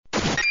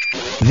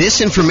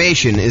This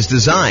information is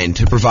designed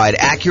to provide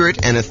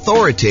accurate and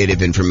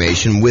authoritative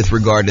information with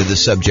regard to the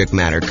subject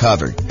matter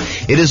covered.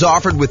 It is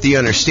offered with the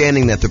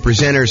understanding that the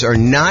presenters are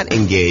not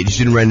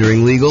engaged in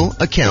rendering legal,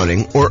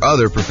 accounting, or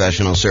other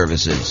professional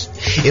services.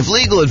 If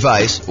legal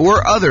advice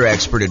or other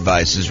expert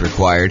advice is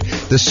required,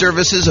 the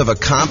services of a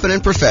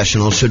competent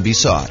professional should be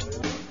sought.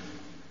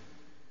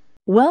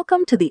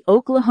 Welcome to the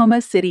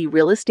Oklahoma City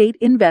Real Estate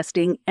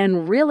Investing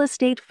and Real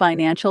Estate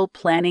Financial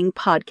Planning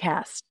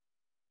Podcast.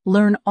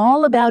 Learn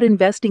all about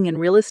investing in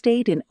real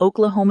estate in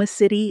Oklahoma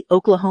City,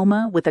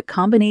 Oklahoma, with a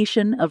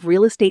combination of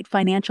real estate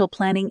financial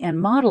planning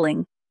and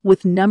modeling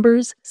with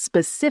numbers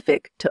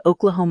specific to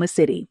Oklahoma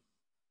City.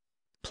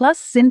 Plus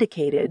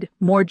syndicated,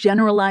 more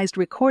generalized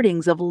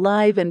recordings of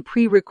live and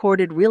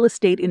pre-recorded real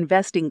estate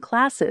investing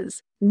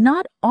classes,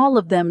 not all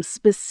of them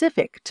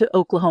specific to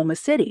Oklahoma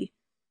City.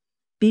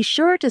 Be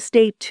sure to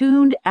stay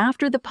tuned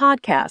after the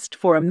podcast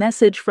for a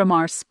message from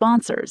our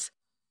sponsors.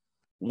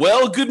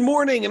 Well, good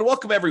morning and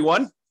welcome,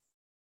 everyone.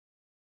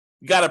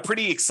 We got a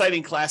pretty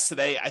exciting class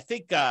today. I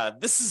think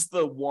this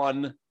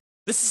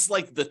is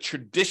like the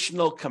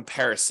traditional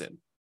comparison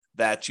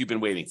that you've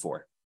been waiting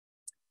for.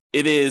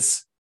 It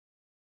is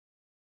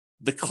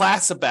the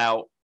class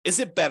about, is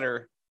it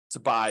better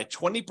to buy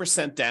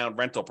 20% down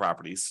rental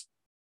properties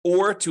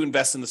or to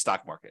invest in the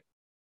stock market?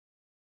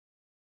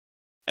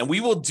 And we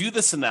will do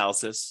this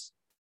analysis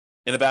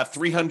in about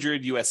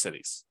 300 U.S.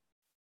 cities.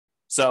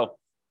 So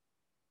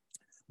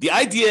the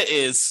idea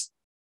is,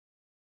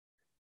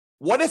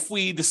 what if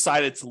we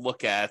decided to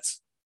look at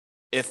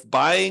if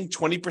buying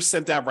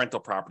 20% down rental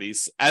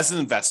properties as an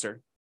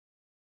investor,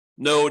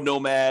 no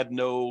nomad,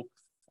 no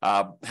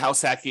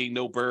house hacking,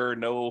 no BRRRR,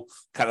 no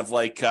kind of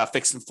like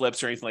fix and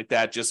flips or anything like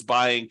that, just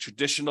buying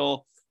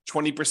traditional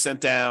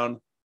 20%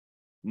 down,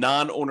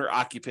 non-owner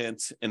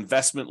occupant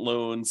investment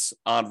loans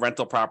on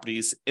rental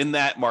properties in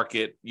that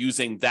market,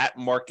 using that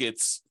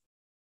market's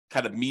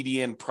kind of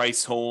median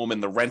price home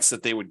and the rents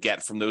that they would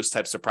get from those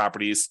types of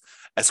properties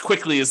as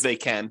quickly as they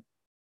can.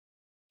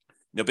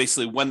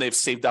 Basically when they've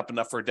saved up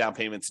enough for a down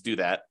payment to do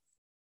that.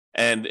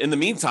 And in the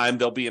meantime,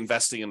 they'll be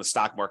investing in the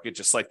stock market,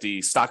 just like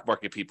the stock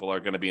market people are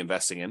going to be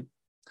investing in.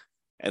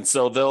 And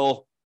so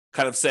they'll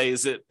kind of say,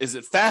 is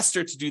it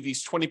faster to do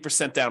these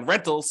 20% down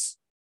rentals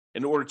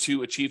in order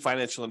to achieve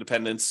financial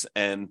independence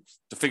and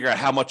to figure out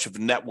how much of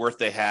net worth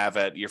they have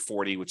at year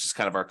 40, which is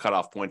kind of our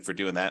cutoff point for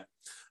doing that.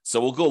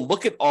 So we'll go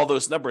look at all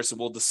those numbers and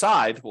we'll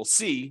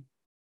see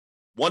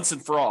once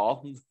and for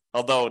all,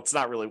 although it's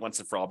not really once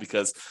and for all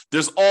because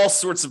there's all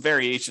sorts of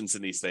variations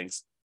in these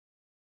things.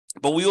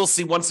 But we will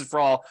see once and for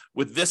all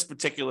with this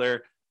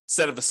particular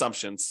set of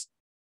assumptions,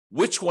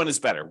 which one is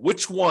better?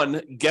 Which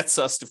one gets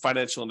us to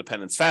financial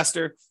independence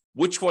faster?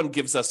 Which one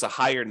gives us a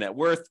higher net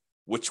worth?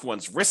 Which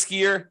one's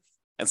riskier?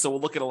 And so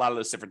we'll look at a lot of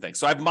those different things.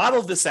 So I've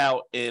modeled this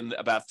out in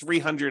about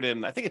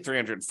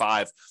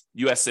 305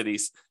 U.S.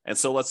 cities. And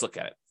so let's look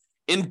at it.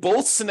 In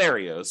both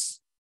scenarios,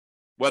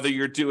 whether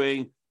you're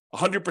doing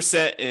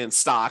 100% in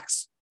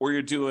stocks or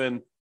you're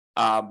doing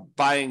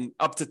buying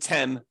up to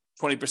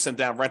 20%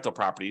 down rental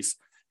properties,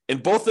 in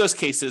both those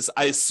cases,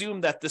 I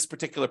assume that this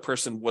particular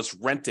person was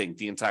renting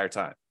the entire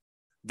time.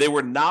 They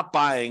were not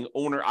buying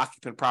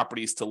owner-occupant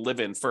properties to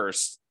live in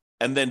first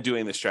and then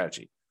doing the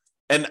strategy.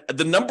 And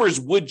the numbers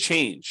would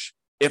change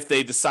if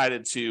they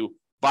decided to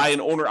buy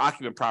an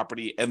owner-occupant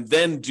property and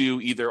then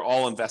do either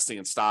all investing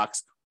in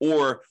stocks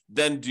or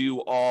then do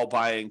all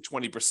buying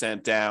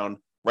 20% down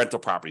rental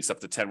properties, up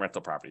to 10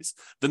 rental properties.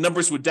 The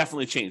numbers would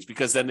definitely change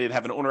because then they'd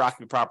have an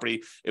owner-occupant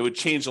property. It would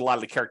change a lot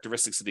of the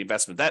characteristics of the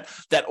investment.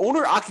 That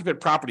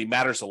owner-occupant property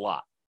matters a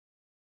lot.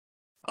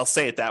 I'll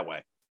say it that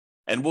way.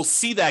 And we'll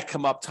see that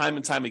come up time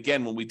and time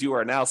again when we do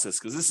our analysis,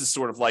 because this is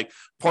sort of like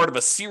part of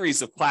a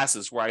series of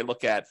classes where I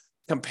look at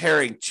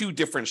comparing two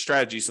different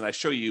strategies and I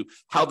show you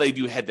how they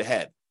do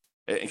head-to-head.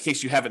 In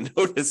case you haven't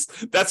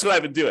noticed, that's what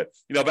I've been doing.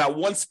 About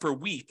once per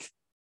week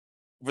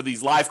for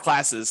these live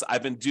classes,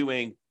 I've been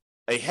doing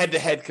a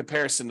head-to-head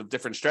comparison of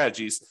different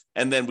strategies,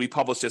 and then we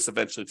publish this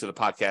eventually to the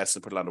podcast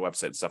and put it on the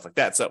website and stuff like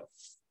that. So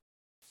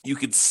you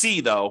can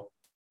see, though,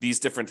 these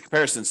different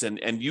comparisons,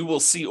 and you will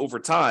see over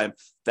time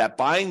that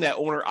buying that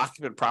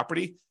owner-occupant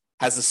property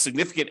has a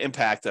significant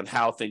impact on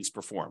how things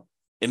perform.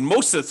 And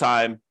most of the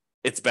time,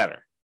 it's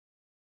better.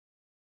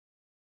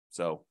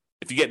 So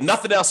if you get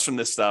nothing else from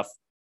this stuff,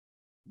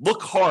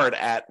 look hard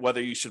at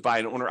whether you should buy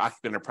an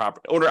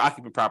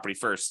owner-occupant property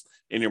first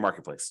in your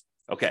marketplace.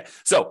 Okay,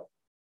 so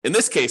in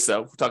this case,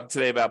 though, we're talking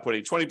today about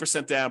putting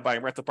 20% down,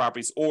 buying rental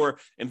properties, or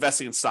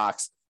investing in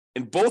stocks.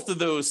 In both of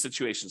those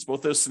situations,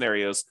 both those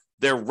scenarios,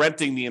 they're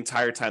renting the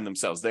entire time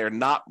themselves. They are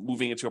not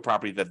moving into a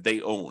property that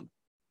they own.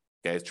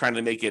 Okay, trying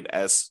to make it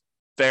as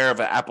fair of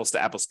an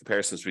apples-to-apples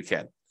comparison as we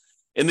can.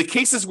 In the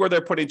cases where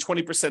they're putting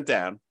 20%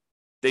 down,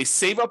 they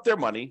save up their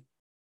money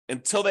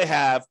until they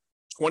have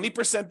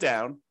 20%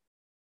 down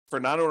for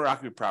non-owner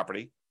occupied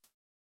property,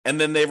 and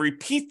then they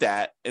repeat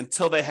that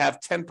until they have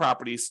 10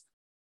 properties,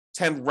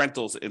 10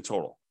 rentals in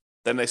total.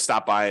 Then they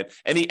stop buying.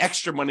 Any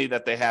extra money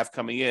that they have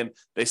coming in,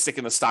 they stick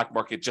in the stock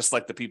market just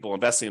like the people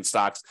investing in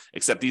stocks,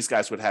 except these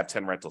guys would have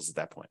 10 rentals at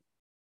that point.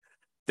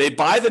 They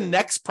buy the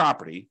next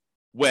property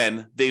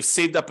when they've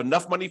saved up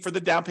enough money for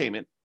the down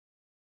payment,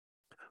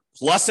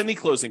 plus any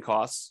closing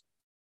costs,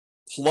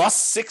 plus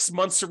 6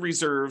 months of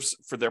reserves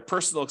for their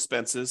personal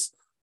expenses,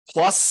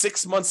 plus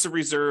 6 months of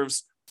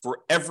reserves for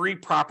every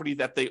property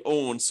that they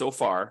own so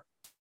far.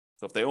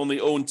 So if they only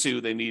own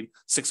 2, they need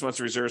 6 months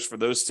of reserves for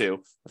those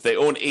 2. If they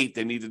own 8,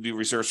 they need to do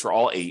reserves for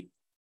all 8.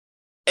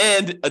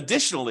 And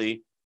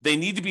additionally, they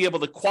need to be able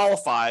to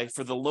qualify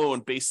for the loan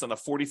based on a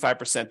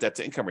 45% debt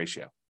to income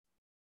ratio.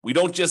 We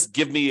don't just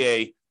give me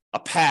a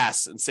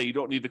pass and say you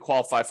don't need to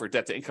qualify for a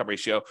debt to income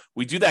ratio.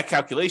 We do that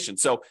calculation.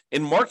 So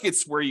in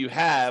markets where you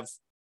have,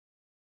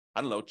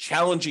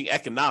 challenging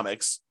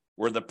economics,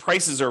 where the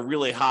prices are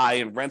really high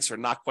and rents are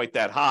not quite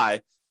that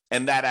high,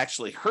 and that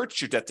actually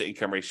hurts your debt to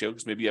income ratio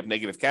because maybe you have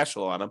negative cash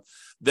flow on them,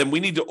 then we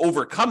need to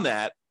overcome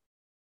that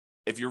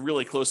if you're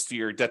really close to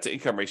your debt to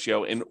income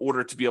ratio in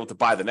order to be able to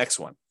buy the next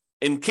one.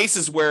 In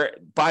cases where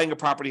buying a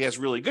property has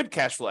really good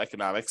cash flow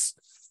economics,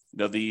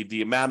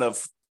 the amount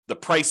of the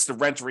price to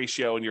rent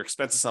ratio and your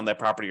expenses on that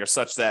property are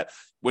such that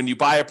when you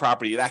buy a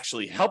property, it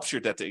actually helps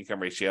your debt to income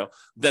ratio,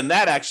 then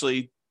that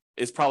actually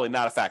is probably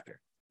not a factor.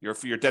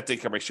 Your debt to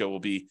income ratio will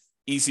be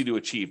easy to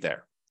achieve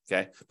there.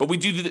 Okay. But we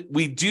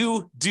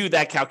do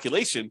that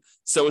calculation.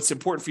 So it's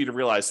important for you to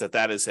realize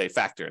that is a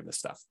factor in this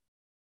stuff.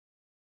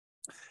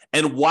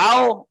 And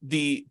while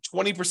the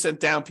 20%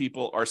 down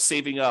people are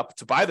saving up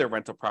to buy their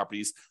rental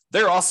properties,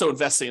 they're also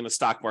investing in the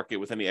stock market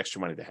with any extra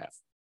money they have.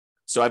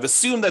 So I've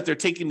assumed that they're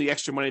taking the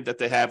extra money that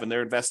they have and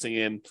they're investing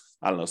in,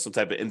 some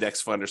type of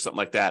index fund or something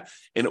like that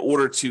in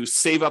order to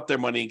save up their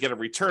money and get a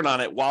return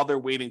on it while they're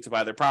waiting to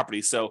buy their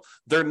property. So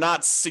they're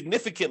not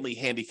significantly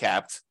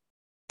handicapped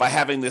by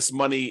having this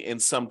money in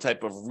some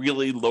type of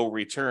really low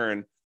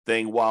return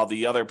thing, while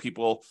the other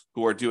people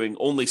who are doing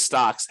only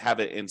stocks have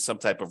it in some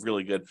type of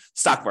really good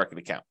stock market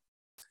account.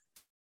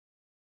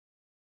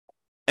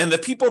 And the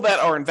people that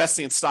are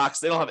investing in stocks,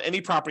 they don't have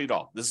any property at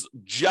all. This is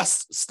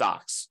just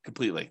stocks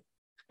completely.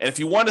 And if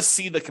you want to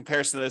see the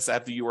comparison of this, I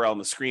have the URL on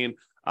the screen.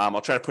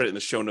 I'll try to put it in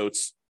the show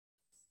notes.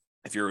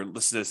 If you're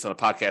listening to this on a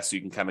podcast, so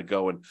you can kind of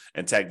go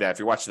and tag that. If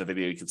you're watching the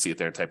video, you can see it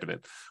there and type it in.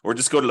 Or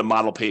just go to the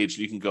model page.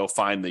 And you can go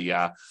find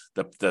the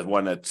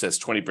one that says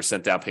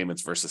 20% down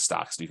payments versus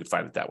stocks. And you can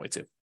find it that way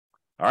too.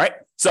 All right.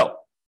 So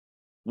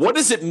what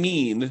does it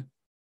mean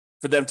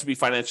for them to be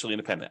financially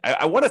independent?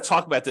 I want to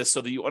talk about this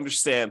so that you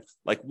understand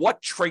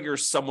what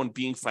triggers someone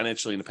being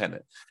financially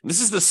independent. And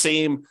this is the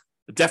same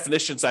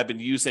definitions I've been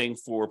using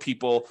for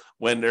people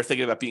when they're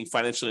thinking about being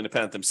financially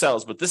independent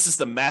themselves, but this is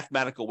the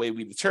mathematical way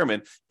we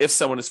determine if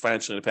someone is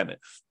financially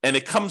independent. And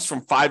it comes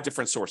from 5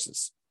 different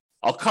sources.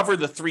 I'll cover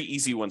the 3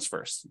 easy ones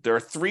first. There are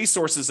 3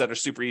 sources that are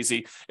super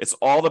easy. It's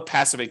all the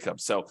passive income.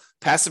 So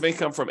passive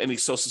income from any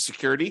Social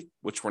Security,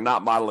 which we're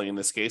not modeling in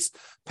this case.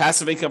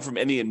 Passive income from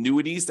any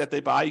annuities that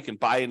they buy. You can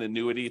buy an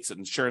annuity. It's an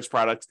insurance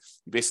product.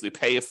 You basically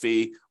pay a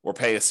fee or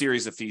pay a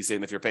series of fees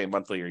in if you're paying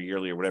monthly or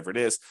yearly or whatever it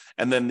is.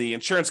 And then the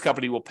insurance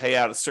company will pay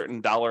out a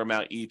certain dollar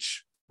amount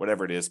each,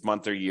 whatever it is,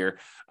 month or year,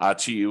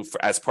 to you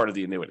as part of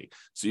the annuity.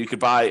 So you could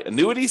buy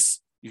annuities.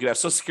 You could have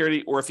Social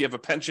Security, or if you have a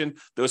pension,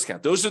 those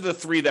count. Those are the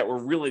 3 that we're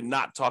really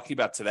not talking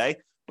about today,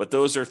 but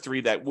those are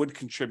 3 that would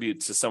contribute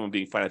to someone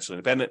being financially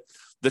independent.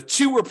 The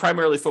 2 we're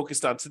primarily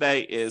focused on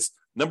today is,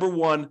 number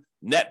 1,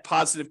 net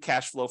positive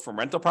cash flow from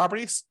rental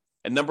properties,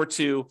 and number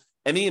 2,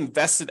 any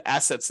invested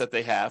assets that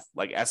they have,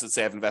 like assets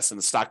they have invested in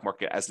the stock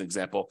market, as an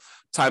example,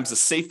 times the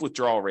safe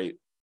withdrawal rate.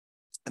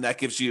 And that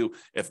gives you,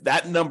 if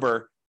that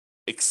number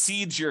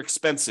exceeds your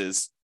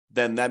expenses,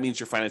 then that means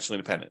you're financially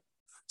independent.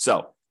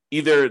 So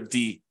either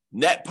the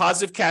net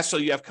positive cash flow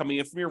you have coming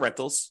in from your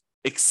rentals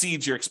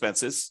exceeds your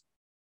expenses,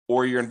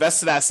 or your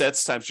invested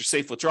assets times your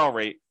safe withdrawal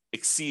rate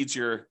exceeds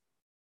your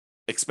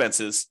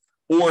expenses,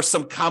 or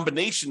some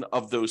combination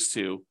of those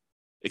 2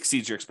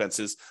 exceeds your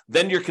expenses,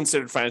 then you're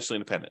considered financially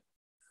independent.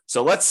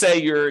 So let's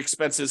say your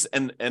expenses,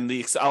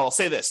 I'll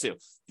say this too,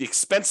 the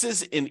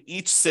expenses in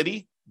each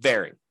city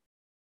vary.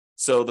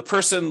 So the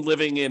person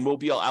living in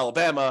Mobile,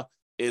 Alabama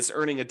is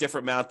earning a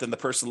different amount than the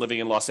person living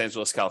in Los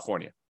Angeles,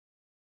 California,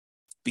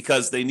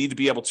 because they need to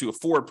be able to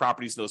afford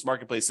properties in those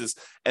marketplaces.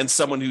 And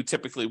someone who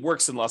typically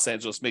works in Los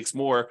Angeles makes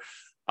more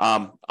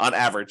on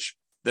average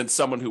than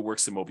someone who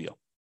works in Mobile.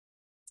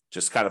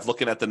 Just kind of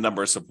looking at the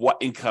numbers of what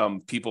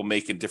income people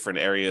make in different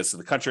areas of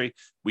the country,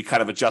 we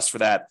kind of adjust for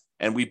that.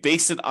 And we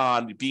base it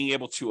on being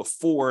able to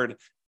afford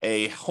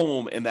a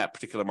home in that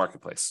particular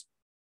marketplace.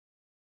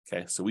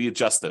 Okay, so we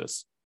adjust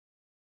those.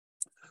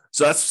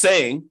 So that's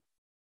saying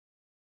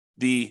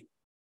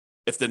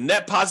if the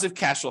net positive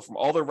cash flow from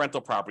all their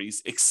rental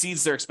properties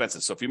exceeds their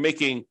expenses. So if you're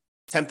making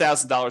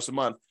 $10,000 a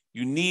month,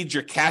 you need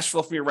your cash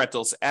flow from your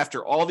rentals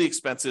after all the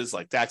expenses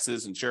like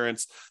taxes,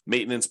 insurance,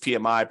 maintenance,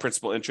 PMI,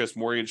 principal, interest,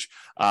 mortgage,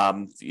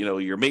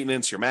 your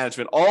maintenance, your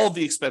management, all of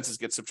the expenses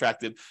get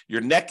subtracted.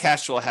 Your net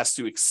cash flow has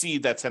to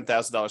exceed that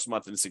 $10,000 a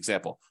month in this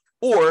example.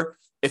 Or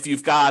if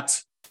you've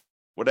got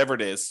whatever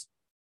it is,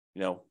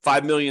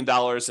 $5 million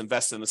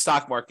invested in the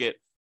stock market,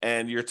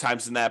 and you're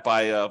timesing that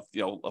by a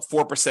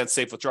 4%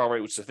 safe withdrawal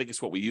rate, which I think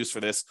is what we use for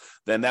this,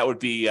 then that would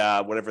be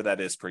whatever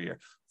that is per year.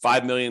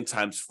 5 million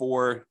times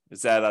 4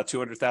 is that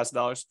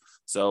 $200,000.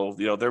 So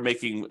they're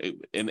making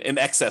in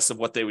excess of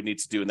what they would need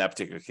to do in that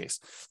particular case.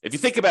 If you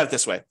think about it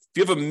this way, if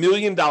you have $1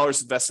 million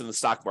invested in the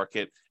stock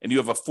market and you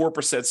have a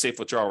 4% safe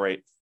withdrawal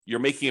rate, you're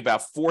making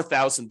about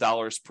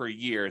 $4,000 per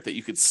year that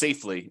you could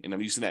safely, and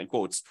I'm using that in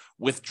quotes,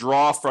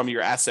 withdraw from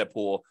your asset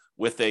pool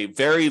with a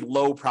very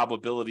low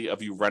probability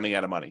of you running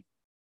out of money.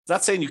 It's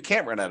not saying you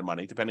can't run out of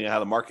money, depending on how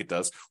the market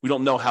does. We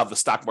don't know how the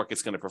stock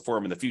market's going to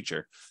perform in the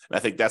future. And I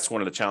think that's one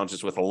of the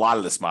challenges with a lot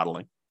of this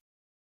modeling.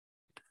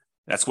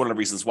 That's one of the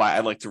reasons why I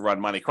like to run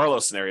Monte Carlo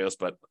scenarios,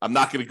 but I'm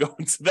not going to go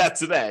into that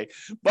today.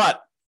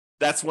 But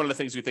that's one of the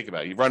things we think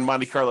about. You run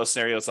Monte Carlo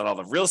scenarios on all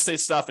the real estate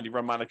stuff, and you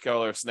run Monte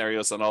Carlo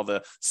scenarios on all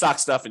the stock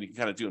stuff, and you can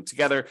kind of do them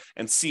together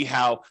and see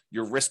how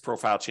your risk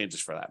profile changes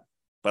for that.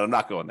 But I'm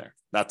not going there,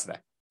 not today.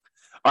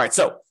 All right,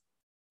 so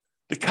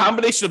the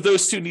combination of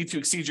those two need to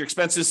exceed your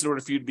expenses in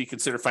order for you to be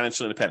considered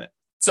financially independent.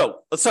 So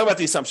let's talk about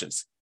the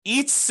assumptions.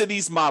 Each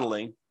city's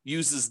modeling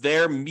uses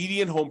their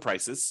median home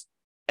prices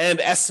and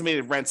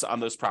estimated rents on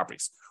those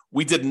properties.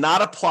 We did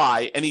not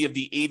apply any of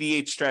the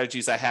 88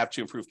 strategies I have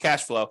to improve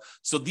cash flow.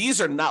 So these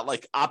are not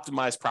like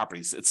optimized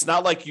properties. It's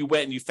not like you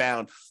went and you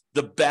found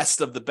the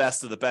best of the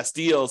best of the best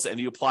deals and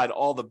you applied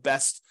all the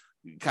best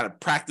kind of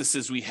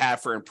practices we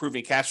have for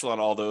improving cash flow on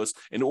all those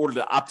in order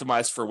to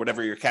optimize for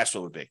whatever your cash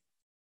flow would be.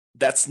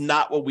 That's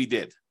not what we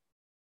did.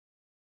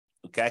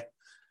 Okay.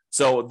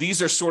 So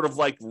these are sort of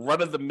like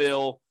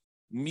run-of-the-mill,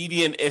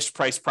 median-ish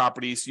price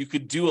properties. You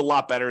could do a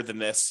lot better than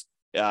this.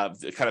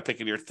 Kind of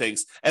picking your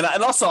things. And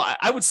also,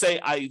 I would say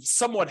I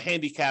somewhat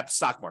handicap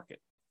stock market.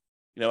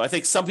 I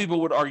think some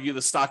people would argue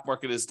the stock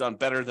market has done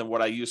better than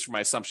what I used for my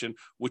assumption,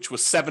 which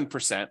was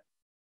 7%.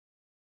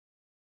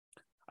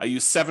 I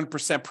use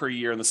 7% per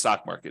year in the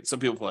stock market. Some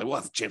people are like,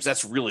 well, James,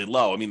 that's really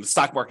low. I mean, the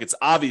stock market's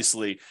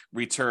obviously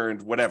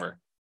returned whatever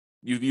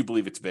you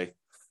believe it to be.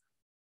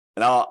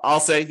 And I'll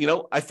say,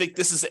 I think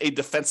this is a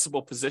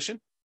defensible position,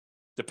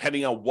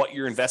 depending on what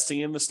you're investing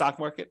in the stock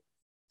market.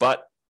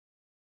 But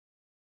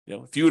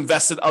if you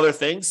invest in other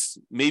things,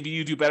 maybe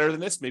you do better than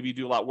this, maybe you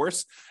do a lot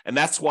worse. And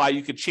that's why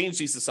you could change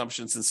these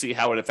assumptions and see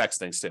how it affects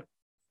things too.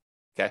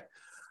 Okay.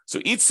 So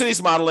each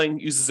city's modeling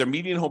uses their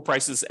median home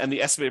prices and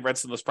the estimated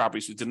rents in those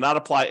properties. We did not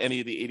apply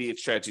any of the 88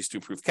 strategies to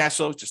improve cash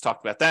flow. Just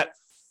talked about that.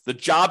 The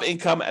job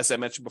income, as I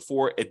mentioned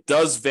before, it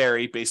does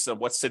vary based on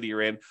what city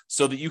you're in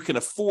so that you can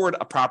afford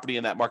a property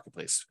in that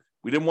marketplace.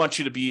 We didn't want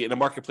you to be in a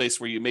marketplace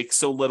where you make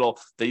so little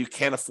that you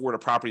can't afford a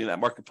property in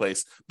that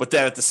marketplace. But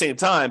then at the same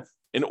time,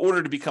 in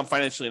order to become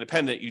financially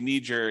independent, you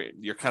need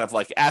your kind of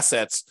like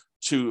assets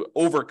to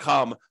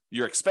overcome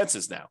your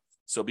expenses now.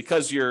 So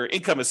because your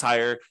income is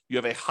higher, you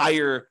have a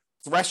higher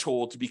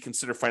threshold to be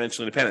considered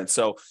financially independent.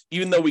 So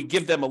even though we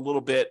give them a little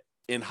bit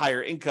in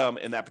higher income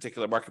in that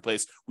particular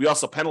marketplace, we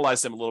also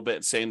penalize them a little bit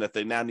in saying that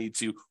they now need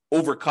to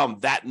overcome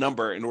that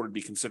number in order to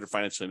be considered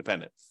financially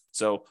independent.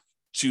 So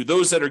to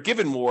those that are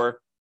given more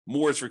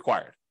is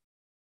required.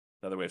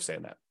 Another way of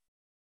saying that.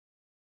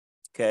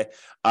 Okay.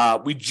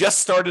 We just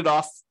started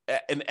off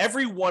in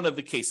every one of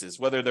the cases,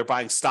 whether they're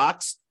buying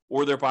stocks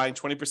or they're buying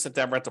 20%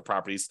 down rental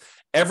properties,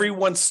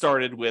 everyone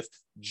started with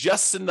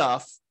just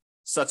enough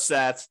such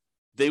that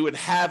they would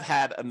have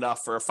had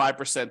enough for a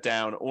 5%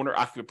 down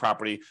owner-occupant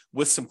property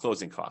with some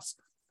closing costs.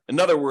 In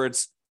other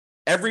words,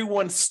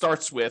 everyone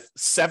starts with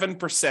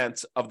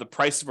 7% of the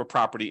price of a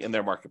property in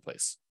their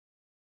marketplace.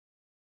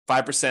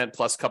 5%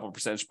 plus a couple of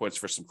percentage points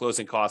for some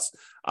closing costs.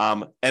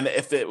 And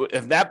if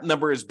that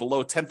number is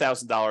below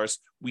 $10,000,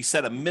 we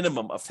set a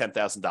minimum of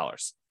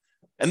 $10,000.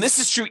 And this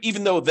is true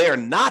even though they're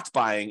not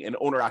buying an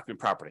owner-occupant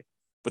property.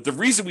 But the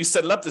reason we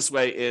set it up this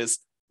way is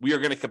we are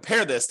going to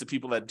compare this to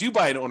people that do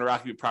buy an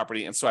owner-occupant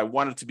property. And so I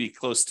wanted to be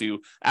close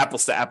to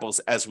apples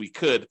as we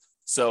could.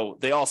 So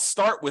they all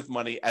start with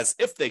money as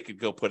if they could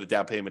go put a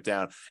down payment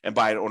down and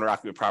buy an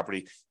owner-occupant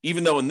property,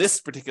 even though in this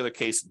particular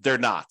case, they're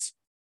not.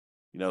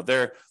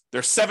 They're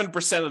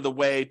 7% of the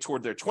way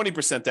toward their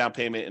 20% down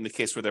payment in the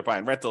case where they're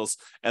buying rentals,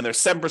 and they're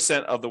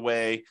 7% of the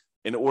way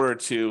in order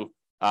to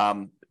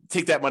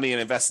take that money and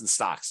invest in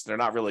stocks. They're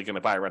not really going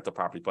to buy a rental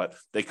property, but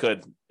they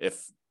could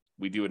if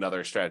we do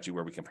another strategy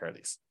where we compare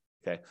these.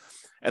 Okay.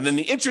 And then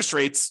the interest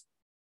rates,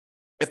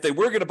 if they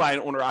were going to buy an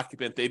owner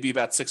occupant, they'd be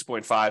about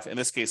 6.5. In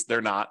this case,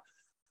 they're not.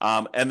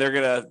 And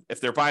if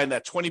they're buying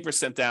that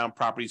 20% down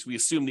properties, we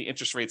assume the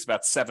interest rate's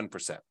about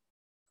 7%.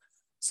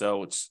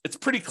 So it's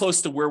pretty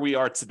close to where we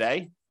are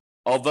today,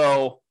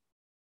 although,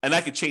 and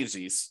I could change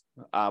these,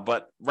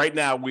 but right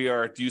now we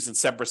are using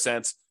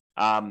 7%.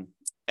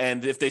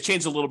 And if they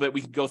change a little bit,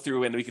 we can go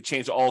through and we could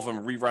change all of them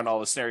and rerun all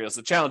the scenarios.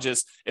 The challenge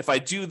is if I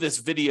do this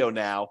video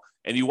now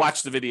and you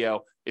watch the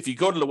video, if you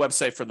go to the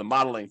website for the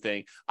modeling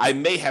thing, I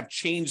may have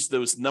changed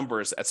those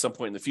numbers at some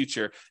point in the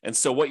future. And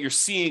so what you're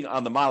seeing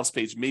on the models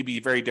page may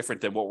be very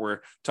different than what we're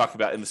talking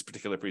about in this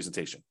particular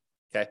presentation.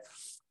 Okay.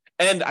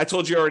 And I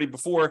told you already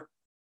before,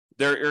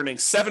 they're earning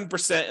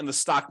 7% in the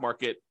stock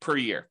market per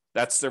year.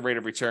 That's their rate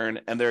of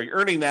return. And they're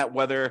earning that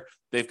whether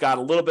they've got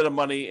a little bit of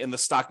money in the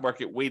stock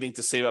market waiting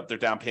to save up their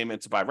down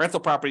payment to buy rental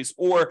properties,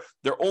 or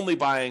they're only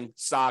buying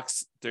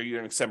stocks, they're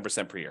earning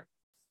 7% per year.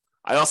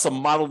 I also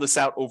modeled this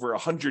out over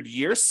 100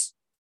 years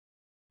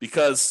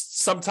because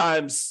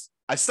sometimes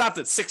I stopped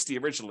at 60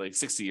 originally,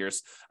 60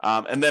 years.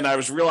 And then I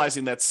was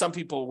realizing that some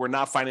people were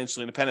not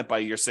financially independent by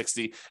year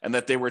 60 and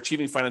that they were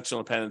achieving financial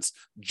independence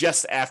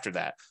just after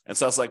that. And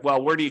so I was like,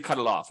 well, where do you cut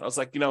it off? I was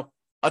like,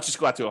 I'll just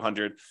go out to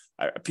 100.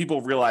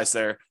 People realize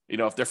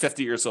if they're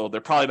 50 years old, they're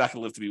probably not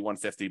going to live to be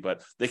 150,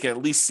 but they can at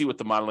least see what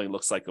the modeling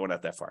looks like going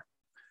out that far.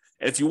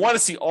 And if you want to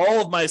see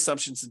all of my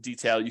assumptions in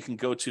detail, you can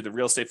go to the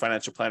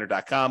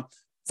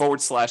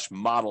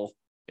realestatefinancialplanner.com/model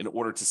in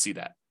order to see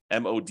that.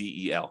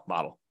 MODEL,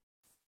 model.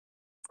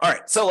 All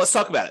right, so let's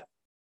talk about it.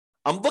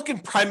 I'm looking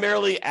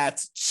primarily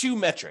at two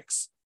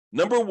metrics.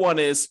 Number one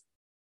is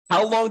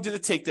how long did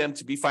it take them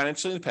to be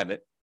financially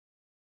independent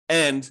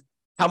and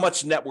how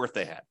much net worth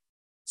they had.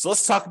 So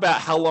let's talk about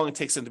how long it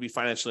takes them to be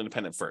financially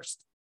independent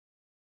first.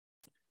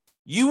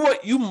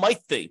 You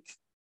might think,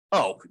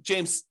 oh,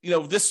 James,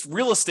 this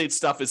real estate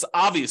stuff is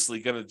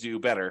obviously going to do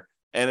better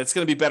and it's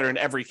going to be better in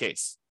every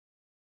case.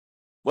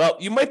 Well,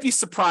 you might be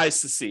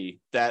surprised to see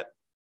that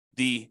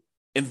the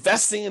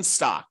investing in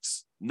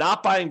stocks,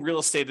 not buying real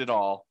estate at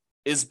all,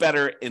 is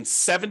better in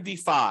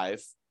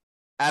 75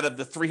 out of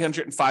the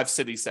 305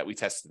 cities that we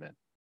tested in.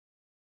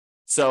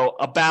 So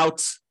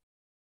about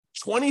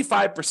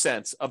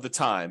 25% of the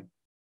time,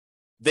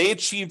 they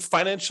achieved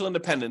financial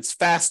independence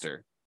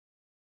faster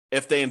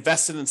if they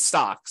invested in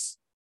stocks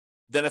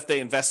than if they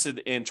invested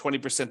in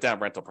 20% down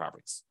rental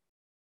properties.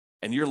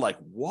 And you're like,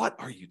 what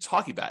are you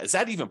talking about? Is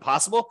that even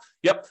possible?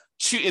 Yep.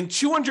 In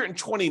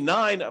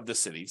 229 of the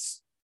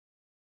cities,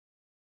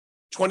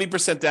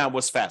 20% down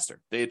was faster.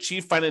 They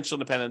achieved financial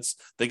independence.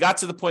 They got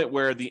to the point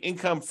where the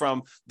income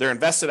from their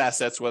invested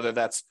assets, whether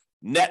that's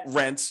net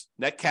rent,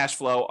 net cash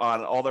flow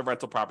on all their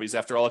rental properties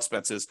after all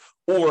expenses,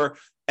 or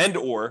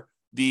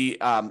the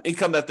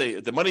income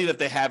the money that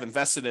they have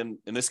invested in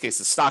this case,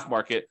 the stock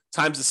market,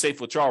 times the safe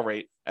withdrawal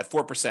rate at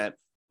 4%,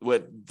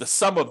 with the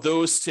sum of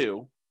those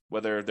two,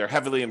 whether they're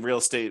heavily in real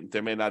estate,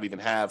 they may not even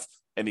have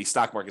any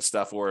stock market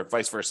stuff or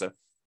vice versa.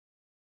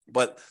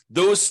 But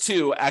those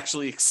two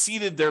actually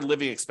exceeded their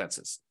living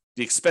expenses,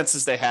 the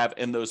expenses they have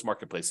in those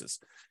marketplaces.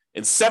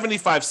 In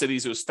 75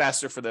 cities, it was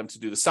faster for them to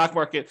do the stock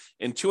market.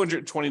 In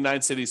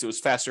 229 cities, it was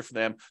faster for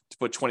them to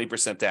put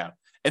 20% down.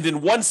 And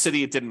in one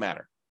city, it didn't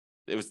matter.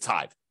 It was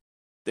tied.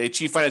 They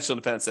achieved financial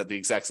independence at the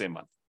exact same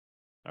month.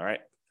 All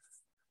right.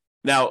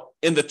 Now,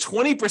 in the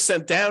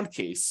 20% down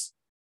case,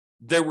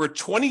 there were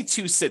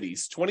 22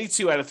 cities,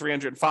 22 out of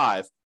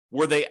 305,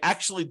 where they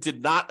actually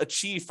did not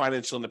achieve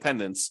financial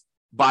independence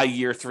by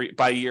year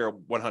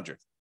 100.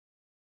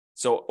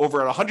 So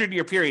over a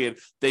 100-year period,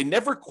 they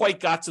never quite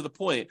got to the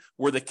point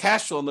where the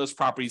cash flow in those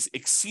properties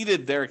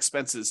exceeded their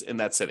expenses in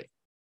that city,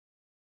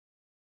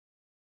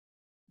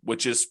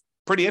 which is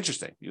pretty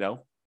interesting, Now,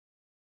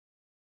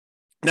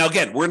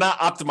 again, we're not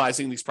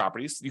optimizing these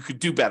properties. You could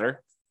do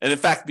better. And in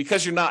fact,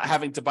 because you're not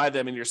having to buy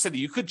them in your city,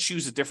 you could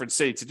choose a different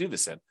city to do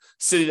this in,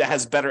 city that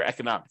has better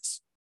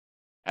economics,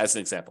 as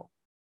an example.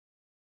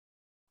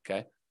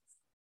 Okay.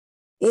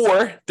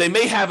 Or they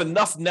may have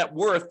enough net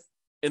worth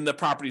in the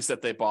properties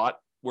that they bought,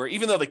 where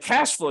even though the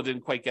cash flow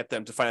didn't quite get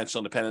them to financial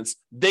independence,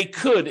 they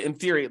could, in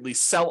theory, at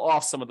least sell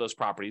off some of those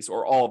properties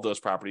or all of those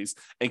properties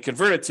and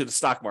convert it to the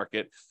stock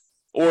market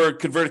or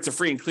convert it to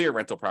free and clear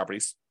rental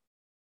properties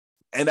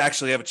and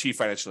actually have achieved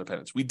financial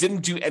independence. We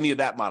didn't do any of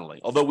that modeling,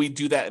 although we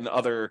do that in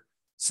other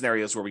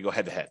scenarios where we go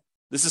head to head.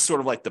 This is sort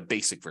of like the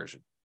basic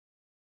version.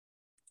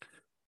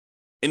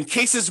 In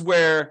cases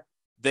where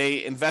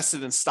they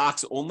invested in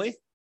stocks only,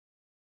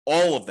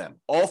 all of them,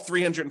 all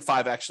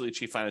 305 actually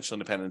achieved financial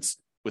independence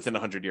within a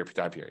 100-year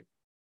time period.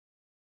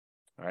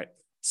 All right.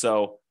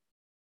 So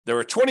there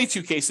were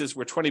 22 cases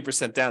where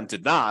 20% down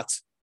did not,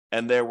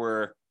 and there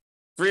were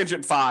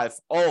 305,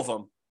 all of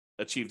them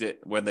achieved it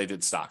when they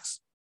did stocks.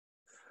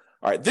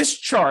 All right. This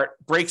chart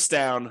breaks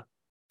down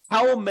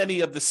how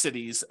many of the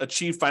cities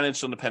achieved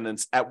financial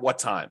independence at what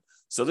time.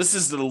 So this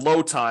is the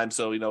low time.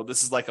 So,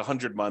 this is like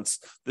 100 months.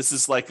 This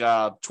is like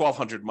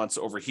 1,200 months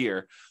over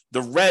here.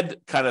 The red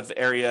kind of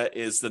area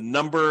is the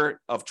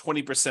number of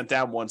 20%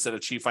 down ones that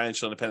achieve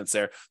financial independence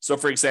there. So,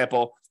 for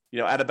example,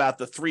 at about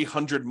the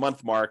 300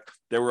 month mark,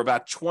 there were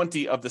about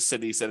 20 of the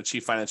cities that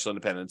achieved financial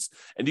independence.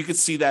 And you can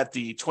see that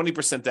the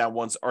 20% down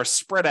ones are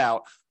spread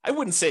out. I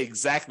wouldn't say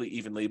exactly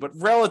evenly, but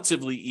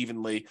relatively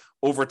evenly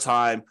over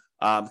time.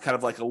 Kind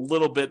of like a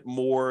little bit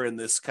more in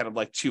this kind of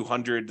like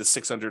 200 to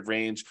 600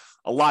 range,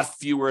 a lot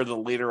fewer the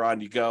later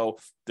on you go.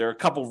 There are a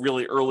couple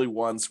really early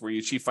ones where you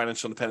achieve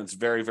financial independence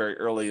very, very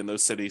early in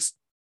those cities.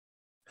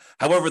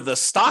 However, the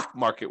stock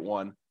market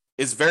one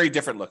is very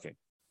different looking.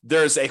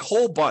 There's a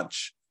whole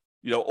bunch,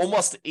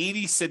 almost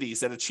 80 cities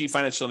that achieve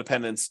financial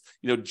independence,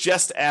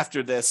 just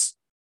after this,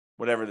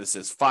 whatever this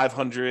is,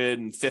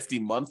 550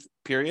 month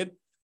period.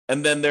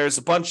 And then there's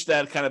a bunch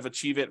that kind of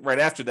achieve it right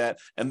after that.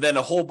 And then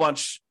a whole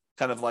bunch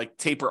kind of like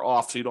taper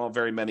off, so you don't have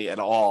very many at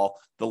all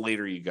the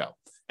later you go.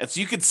 And so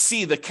you could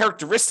see the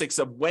characteristics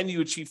of when you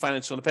achieve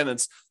financial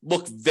independence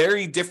look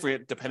very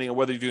different depending on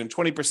whether you're doing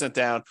 20%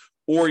 down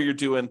or you're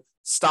doing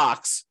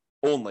stocks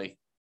only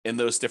in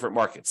those different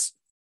markets.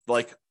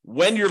 Like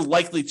when you're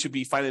likely to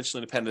be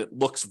financially independent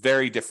looks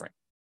very different.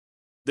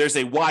 There's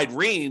a wide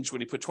range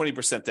when you put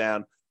 20%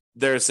 down.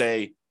 There's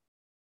a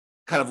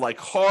kind of like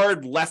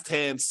hard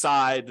left-hand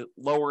side,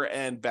 lower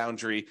end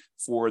boundary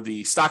for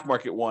the stock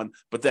market one,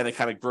 but then it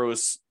kind of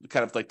grows,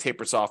 kind of like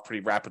tapers off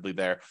pretty rapidly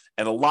there.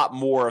 And a lot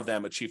more of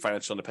them achieve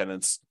financial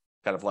independence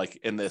kind of like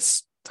in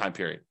this time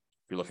period,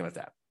 if you're looking at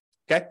that.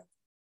 Okay.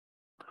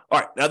 All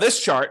right. Now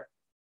this chart,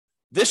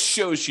 this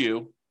shows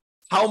you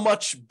how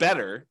much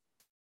better,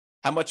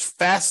 how much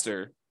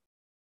faster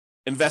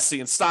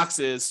investing in stocks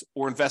is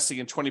or investing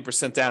in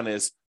 20% down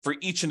is for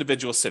each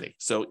individual city.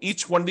 So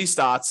each one of these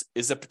dots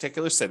is a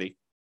particular city.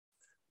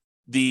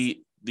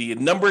 The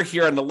number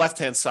here on the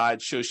left-hand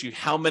side shows you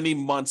how many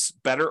months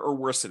better or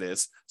worse it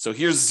is. So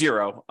here's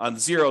 0. On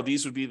 0,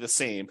 these would be the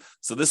same.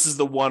 So this is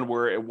the one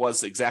where it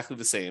was exactly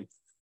the same.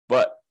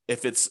 But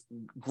if it's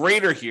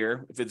greater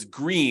here, if it's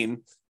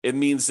green, it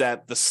means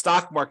that the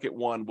stock market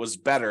one was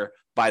better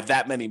by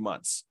that many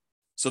months.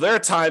 So there are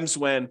times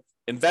when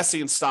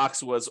investing in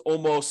stocks was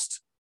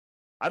almost,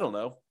 I don't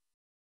know,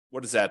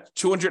 what is that?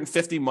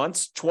 250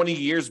 months, 20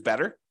 years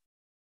better.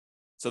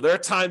 So there are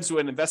times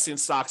when investing in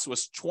stocks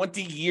was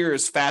 20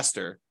 years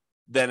faster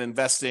than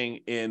investing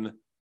in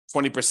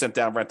 20%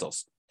 down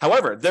rentals.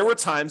 However, there were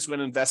times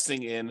when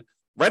investing in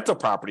rental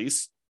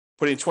properties,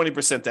 putting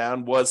 20%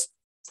 down was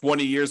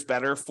 20 years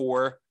better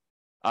for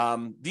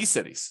these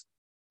cities.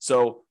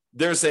 So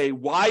there's a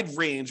wide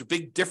range, a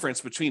big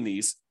difference between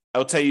these.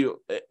 I'll tell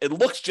you, it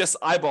looks just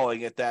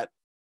eyeballing it that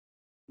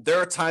there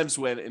are times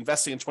when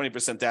investing in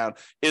 20% down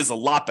is a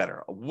lot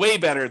better, way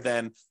better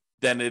than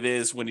it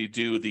is when you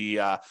do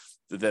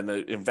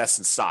invest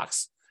in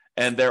stocks.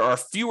 And there are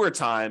fewer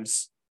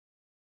times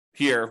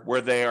here where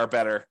they are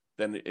better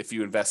than if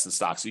you invest in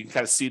stocks. So you can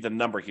kind of see the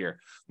number here.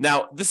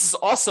 Now, this is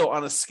also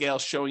on a scale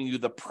showing you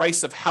the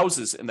price of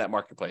houses in that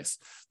marketplace,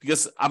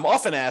 because I'm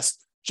often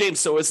asked, James,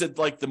 so is it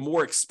like the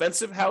more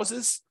expensive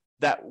houses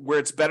that where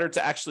it's better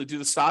to actually do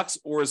the stocks,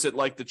 or is it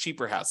like the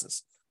cheaper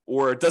houses,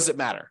 or does it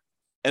matter?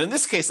 And in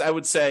this case, I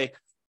would say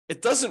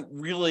it doesn't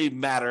really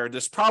matter.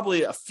 There's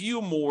probably a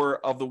few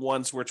more of the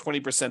ones where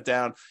 20%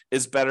 down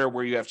is better,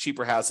 where you have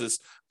cheaper houses,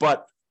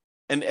 but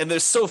and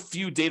there's so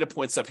few data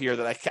points up here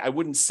that I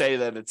wouldn't say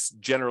that it's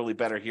generally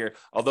better here.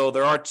 Although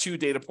there are 2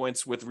 data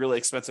points with really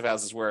expensive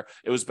houses where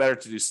it was better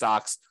to do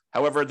stocks.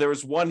 However, there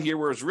was one here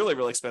where it was really,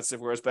 really expensive,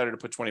 where it's better to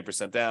put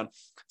 20% down.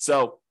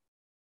 So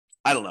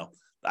I don't know.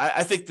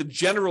 I think the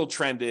general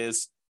trend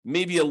is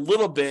maybe a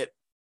little bit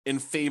in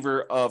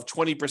favor of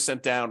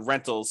 20% down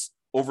rentals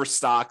over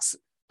stocks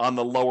on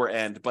the lower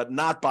end, but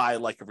not by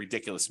like a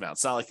ridiculous amount.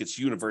 It's not like it's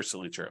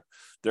universally true.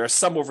 There are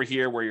some over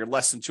here where you're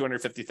less than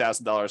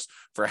 $250,000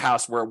 for a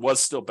house where it was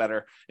still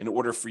better in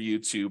order for you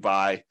to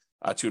buy,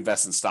 to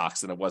invest in stocks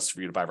than it was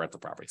for you to buy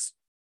rental properties.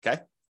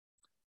 Okay.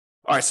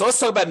 All right. So let's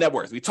talk about net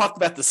worth. We talked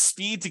about the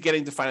speed to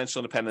getting to financial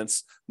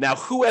independence. Now,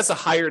 who has a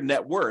higher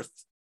net worth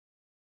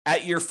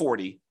at year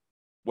 40,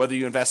 whether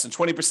you invest in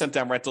 20%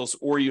 down rentals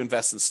or you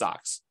invest in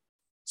stocks?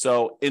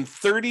 So in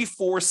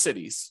 34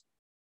 cities,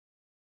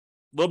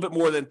 a little bit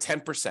more than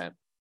 10%.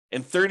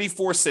 In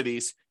 34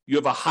 cities, you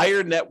have a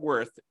higher net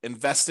worth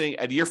investing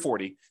at year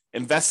 40,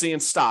 investing in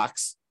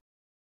stocks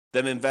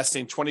than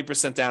investing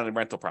 20% down in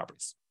rental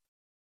properties.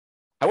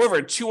 However,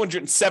 in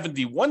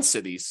 271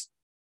 cities,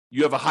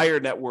 you have a higher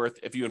net worth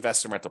if you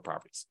invest in rental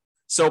properties.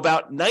 So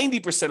about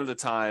 90% of the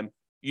time,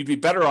 you'd be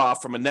better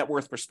off from a net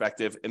worth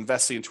perspective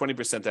investing in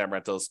 20% down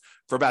rentals.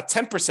 For about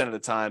 10% of the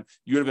time,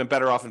 you would have been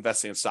better off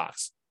investing in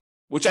stocks,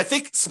 which I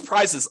think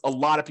surprises a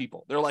lot of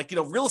people. They're like,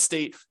 real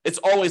estate, it's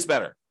always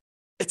better.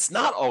 It's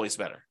not always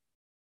better.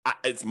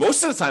 It's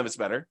most of the time it's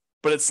better,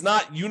 but it's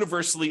not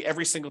universally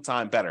every single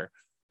time better.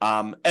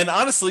 And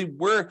honestly,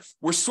 we're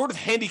sort of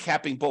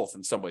handicapping both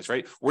in some ways,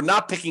 right? We're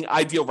not picking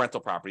ideal rental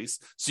properties.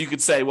 So you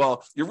could say,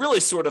 well, you're really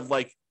sort of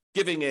like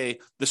giving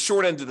the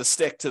short end of the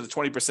stick to the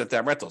 20%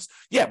 down rentals.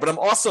 Yeah, but I'm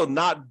also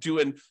not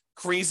doing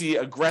crazy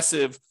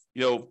aggressive, a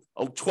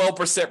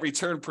 12%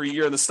 return per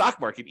year in the stock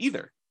market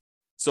either.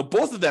 So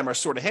both of them are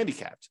sort of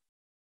handicapped.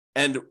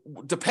 And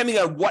depending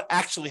on what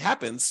actually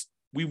happens,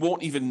 we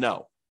won't even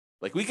know.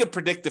 Like we could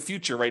predict the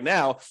future right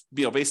now,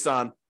 based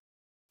on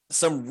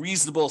some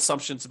reasonable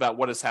assumptions about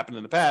what has happened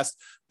in the past.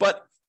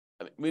 But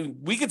I mean,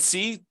 we could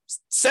see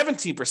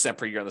 17%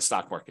 per year in the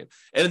stock market.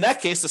 And in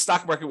that case, the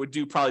stock market would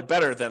do probably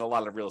better than a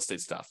lot of real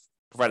estate stuff,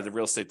 provided the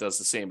real estate does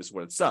the same as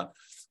what it's done.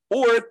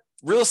 Or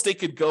real estate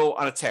could go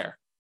on a tear.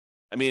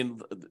 I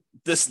mean,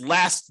 this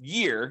last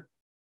year,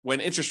 when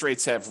interest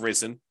rates have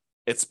risen,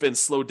 it's been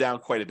slowed down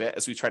quite a bit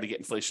as we try to get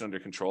inflation under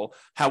control.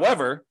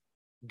 However,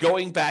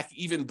 going back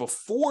even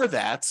before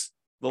that,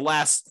 the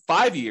last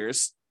 5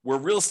 years, where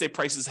real estate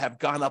prices have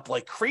gone up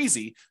like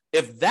crazy,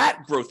 if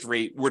that growth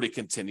rate were to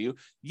continue,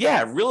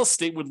 yeah, real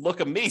estate would look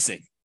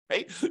amazing,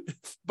 right?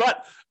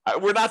 But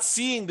we're not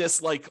seeing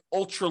this like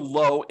ultra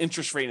low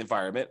interest rate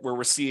environment where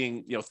we're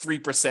seeing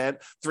 3%,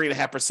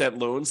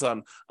 3.5% loans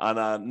on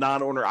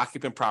non-owner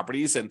occupant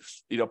properties, and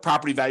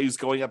property values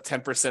going up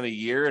 10% a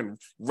year and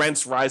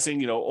rents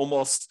rising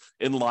almost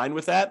in line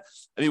with that.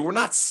 I mean, we're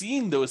not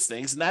seeing those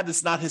things, and that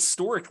is not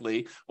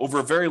historically over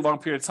a very long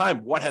period of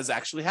time what has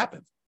actually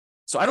happened.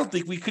 So I don't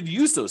think we could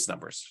use those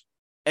numbers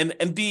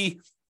and be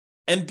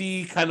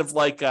kind of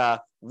like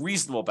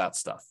reasonable about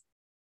stuff,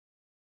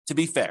 to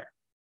be fair.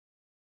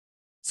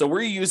 So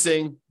we're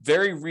using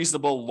very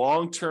reasonable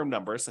long-term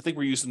numbers. I think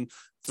we're using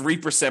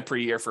 3% per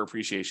year for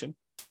appreciation.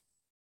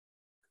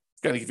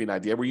 Got to give you an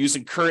idea. We're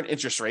using current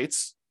interest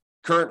rates,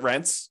 current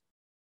rents.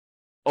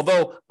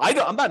 Although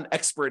I'm not an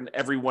expert in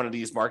every one of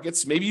these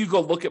markets. Maybe you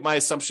go look at my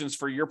assumptions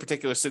for your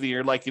particular city. And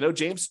you're like,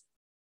 James,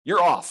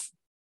 you're off.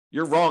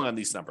 You're wrong on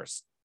these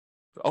numbers.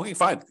 Okay,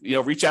 fine.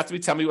 Reach out to me.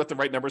 Tell me what the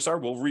right numbers are.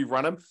 We'll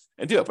rerun them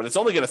and do it. But it's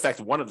only going to affect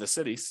one of the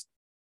cities.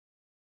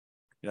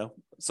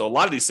 So a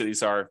lot of these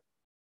cities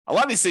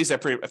I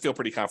feel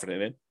pretty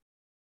confident in.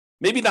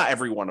 Maybe not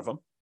every one of them.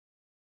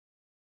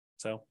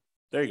 So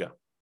there you go.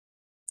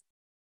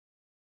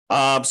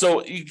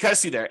 So you can kind of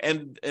see there,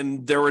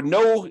 and there were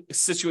no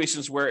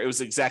situations where it was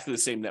exactly the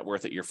same net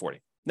worth at year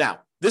 40. Now,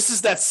 this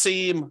is that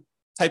same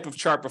type of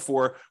chart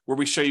before where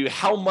we show you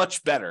how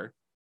much better,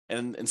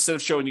 and instead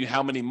of showing you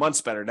how many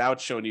months better, now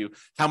it's showing you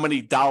how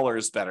many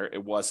dollars better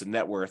it was in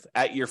net worth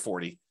at year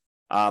 40,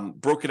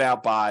 broken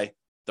out by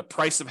the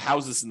price of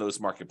houses in those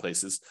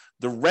marketplaces.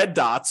 The red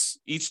dots,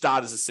 each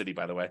dot is a city,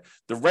 by the way.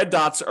 The red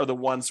dots are the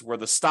ones where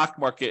the stock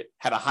market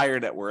had a higher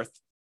net worth,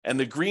 and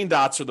the green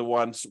dots are the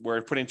ones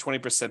where putting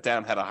 20%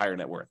 down had a higher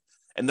net worth.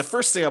 And the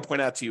first thing I'll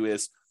point out to you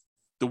is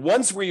the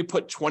ones where you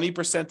put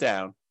 20%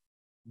 down,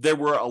 there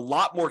were a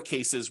lot more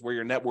cases where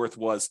your net worth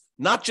was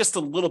not just a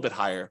little bit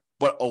higher,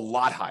 but a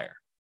lot higher.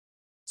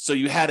 So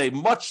you had a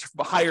much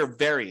higher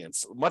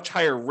variance, much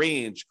higher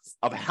range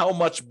of how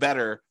much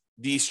better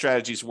these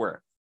strategies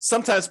were.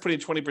 Sometimes putting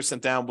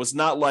 20% down was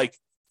not like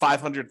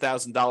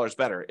 $500,000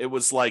 better. It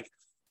was like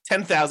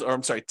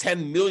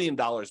 $10 million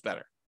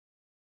better.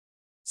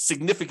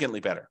 Significantly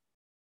better.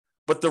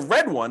 But the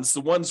red ones,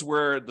 the ones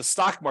where the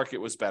stock market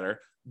was better,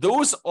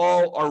 those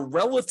all are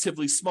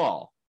relatively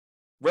small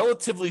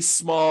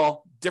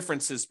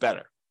differences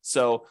better.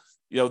 So,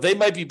 they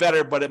might be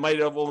better, but it might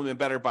have only been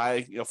better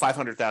by,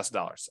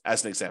 $500,000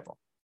 as an example.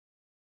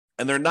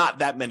 And there are not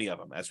that many of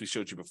them, as we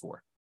showed you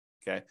before.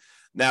 Okay.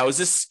 Now, is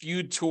this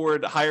skewed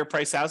toward higher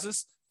price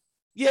houses?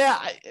 Yeah,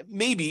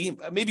 maybe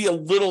a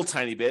little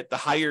tiny bit. The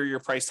higher your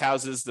priced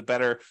houses, the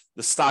better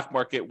the stock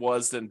market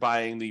was than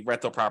buying the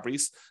rental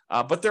properties.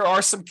 But there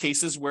are some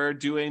cases where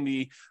doing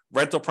the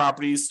rental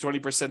properties,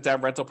 20%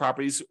 down rental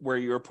properties, where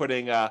you're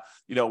putting,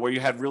 where you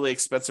had really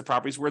expensive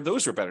properties, where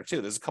those were better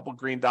too. There's a couple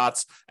green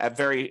dots at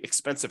very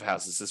expensive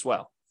houses as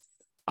well.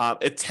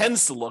 It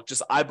tends to look,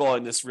 just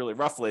eyeballing this really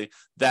roughly,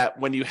 that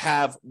when you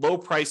have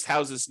low-priced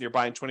houses and you're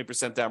buying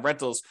 20% down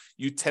rentals,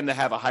 you tend to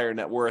have a higher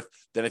net worth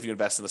than if you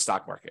invest in the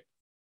stock market.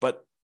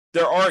 But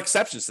there are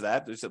exceptions to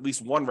that. There's at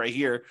least one right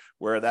here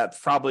where that's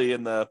probably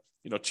in the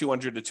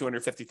 $200,000 to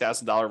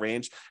 $250,000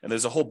 range, and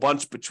there's a whole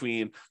bunch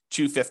between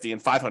 $250,000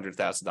 and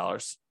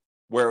 $500,000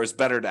 where it was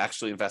better to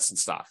actually invest in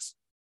stocks.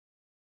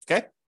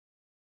 Okay.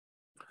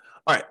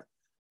 All right.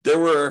 There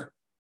were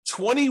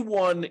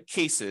 21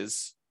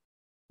 cases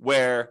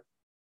where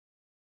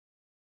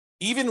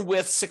even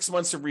with 6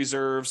 months of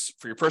reserves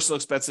for your personal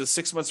expenses,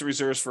 6 months of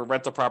reserves for a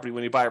rental property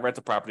when you buy a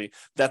rental property,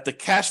 that the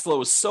cash flow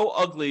is so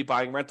ugly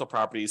buying rental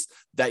properties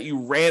that you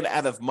ran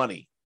out of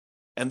money.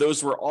 And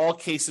those were all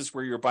cases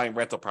where you were buying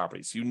rental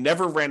properties. You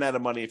never ran out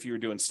of money if you were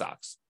doing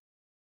stocks.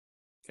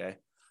 Okay.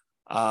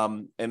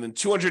 And in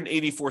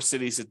 284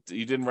 cities,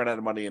 you didn't run out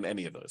of money in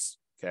any of those.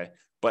 Okay.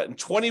 But in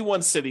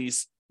 21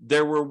 cities,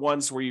 there were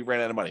ones where you ran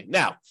out of money.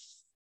 Now,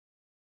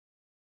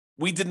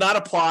 we did not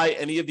apply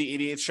any of the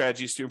 88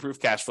 strategies to improve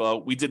cash flow.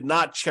 We did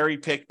not cherry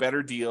pick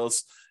better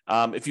deals.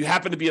 If you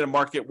happen to be in a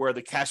market where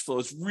the cash flow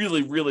is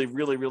really, really,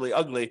 really, really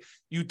ugly,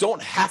 you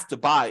don't have to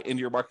buy in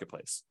your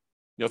marketplace.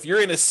 If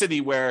you're in a city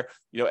where,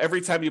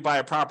 every time you buy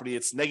a property,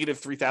 it's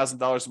negative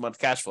 $3,000 a month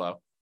cash flow,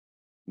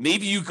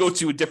 maybe you go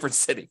to a different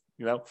city.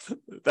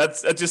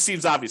 That just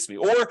seems obvious to me.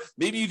 Or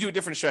maybe you do a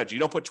different strategy. You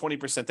don't put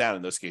 20% down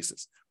in those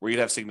cases where you'd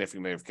have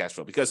significant negative cash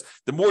flow, because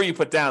the more you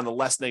put down, the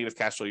less negative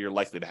cash flow you're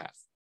likely to have.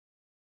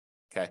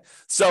 Okay,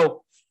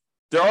 so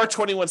there are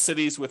 21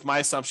 cities with my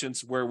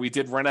assumptions where we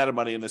did run out of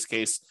money in this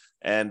case,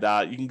 and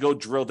you can go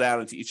drill down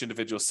into each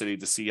individual city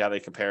to see how they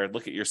compare.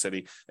 Look at your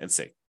city and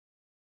see.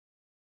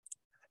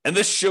 And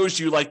this shows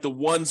you like the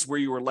ones where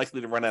you were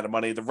likely to run out of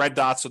money. The red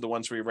dots are the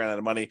ones where you ran out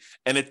of money,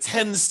 and it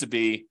tends to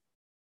be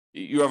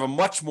you have a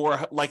much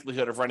more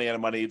likelihood of running out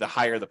of money the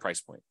higher the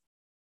price point.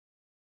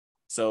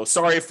 So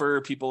sorry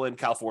for people in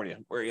California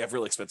where you have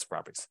really expensive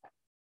properties.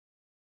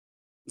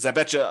 Because I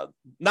bet you,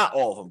 not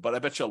all of them, but I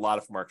bet you a lot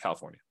of them are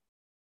California.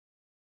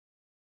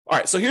 All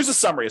right, so here's a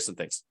summary of some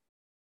things.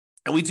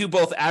 And we do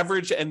both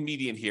average and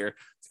median here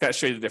to kind of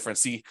show you the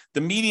difference. See,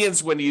 the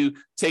medians, when you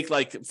take,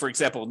 like, for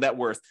example, net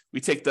worth, we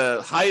take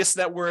the highest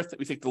net worth,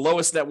 we take the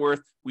lowest net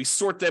worth, we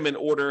sort them in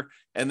order,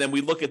 and then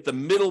we look at the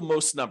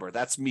middlemost number.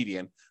 That's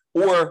median.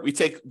 Or we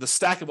take the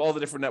stack of all the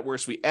different net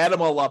worths, we add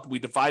them all up, we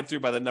divide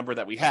through by the number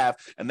that we have,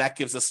 and that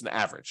gives us an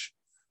average.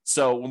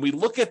 So when we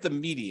look at the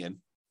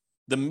median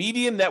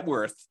net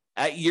worth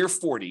at year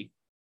 40,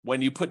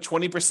 when you put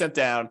 20%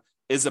 down,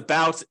 is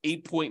about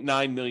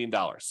 $8.9 million.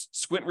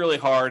 Squint really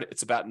hard,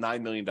 it's about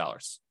 $9 million.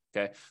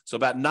 Okay, so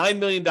about $9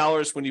 million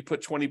when you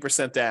put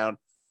 20% down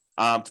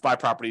to buy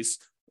properties.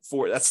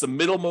 That's the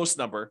middlemost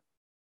number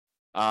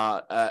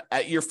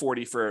at year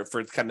 40 for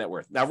kind of net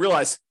worth. Now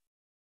realize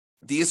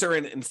these are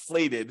in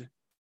inflated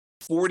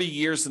 40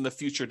 years in the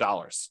future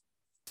dollars.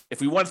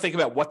 If we want to think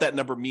about what that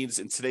number means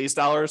in today's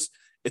dollars,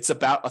 it's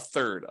about a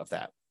third of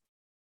that.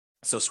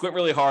 So squint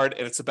really hard,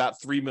 and it's about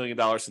 $3 million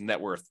in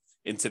net worth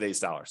in today's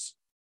dollars.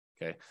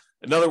 Okay.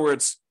 In other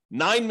words,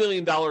 $9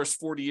 million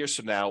 40 years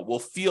from now will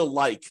feel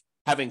like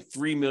having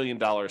 $3 million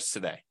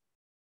today.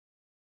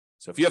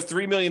 So if you have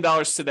 $3 million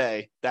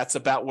today, that's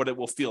about what it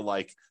will feel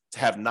like to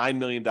have $9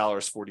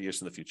 million 40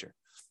 years in the future,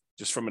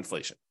 just from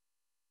inflation.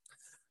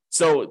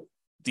 So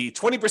the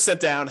 20%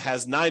 down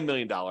has $9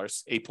 million,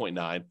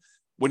 8.9.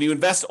 When you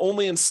invest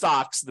only in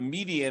stocks, the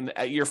median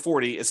at year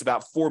 40 is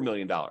about $4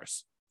 million.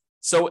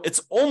 So it's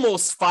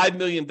almost $5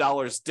 million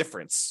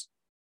difference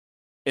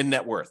in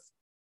net worth.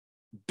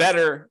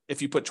 Better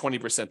if you put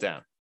 20%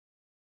 down.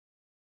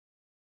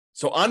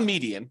 So on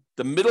median,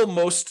 the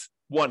middlemost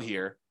one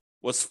here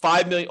was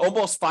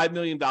almost $5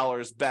 million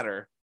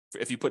better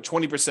if you put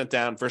 20%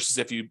 down versus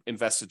if you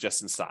invested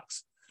just in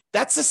stocks.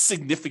 That's a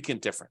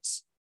significant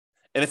difference.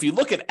 And if you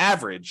look at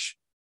average,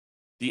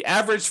 the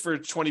average for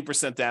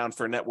 20% down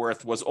for net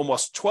worth was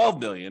almost 12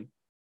 million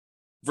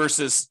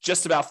versus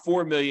just about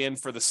 4 million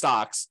for the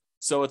stocks.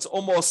 So it's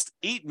almost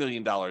 $8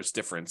 million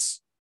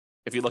difference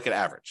if you look at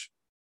average.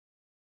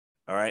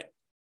 All right.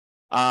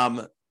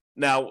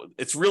 Now,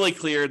 it's really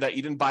clear that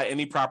you didn't buy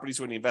any properties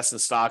when you invest in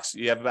stocks.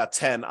 You have about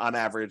 10 on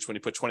average when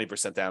you put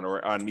 20% down,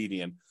 or on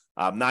median,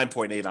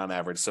 9.8 on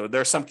average. So there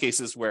are some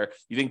cases where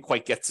you didn't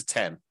quite get to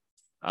 10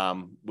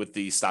 with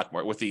the stock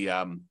market, with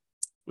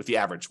the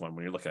average one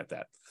when you're looking at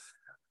that.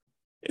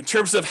 In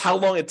terms of how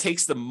long it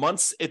takes, the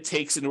months it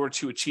takes in order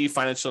to achieve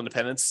financial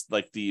independence,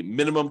 like the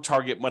minimum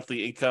target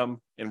monthly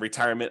income in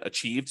retirement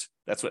achieved,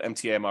 that's what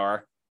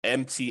MTMIR,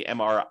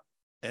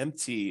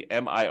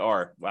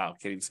 wow,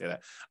 can't even say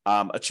that,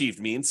 achieved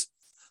means.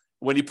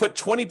 When you put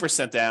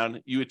 20%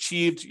 down, you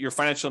achieved your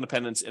financial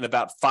independence in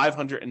about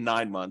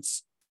 509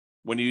 months.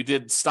 When you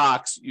did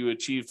stocks, you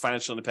achieved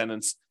financial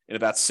independence in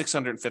about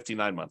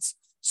 659 months.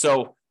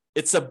 So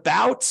it's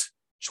about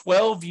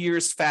 12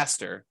 years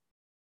faster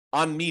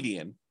on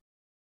median,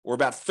 or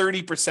about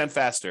 30%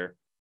 faster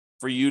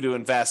for you to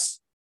invest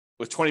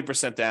with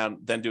 20% down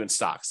than doing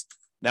stocks.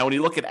 Now, when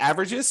you look at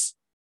averages,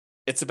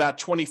 it's about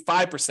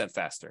 25%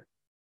 faster.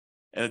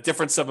 And a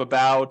difference of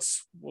about,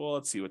 well,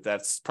 let's see what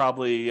that's,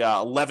 probably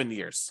 11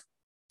 years.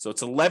 So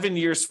it's 11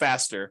 years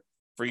faster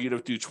for you to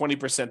do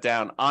 20%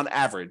 down on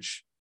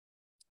average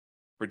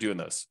for doing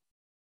those.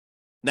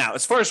 Now,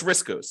 as far as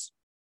risk goes,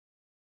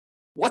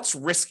 what's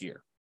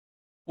riskier?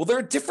 Well, there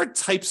are different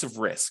types of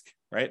risk,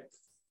 right?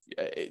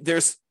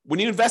 When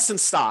you invest in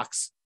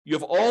stocks, you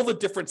have all the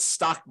different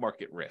stock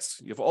market risks.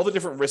 You have all the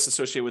different risks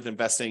associated with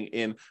investing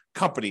in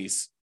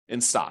companies in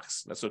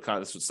stocks. That's what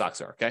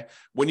stocks are, okay?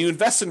 When you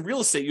invest in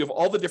real estate, you have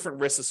all the different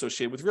risks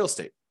associated with real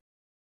estate.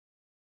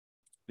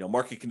 You know,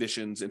 market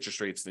conditions, interest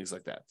rates, things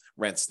like that,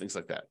 rents, things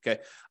like that,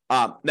 okay?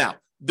 Now,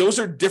 those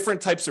are different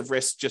types of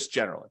risks just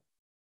generally.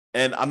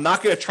 And I'm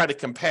not going to try to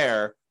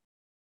compare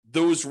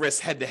those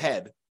risks head to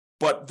head,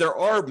 but there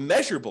are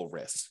measurable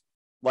risks.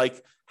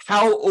 Like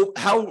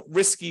how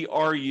risky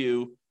are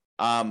you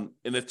in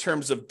the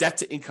terms of debt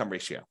to income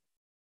ratio?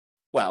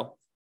 Well,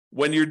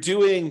 when you're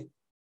doing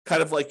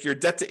kind of like your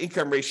debt to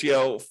income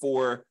ratio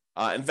for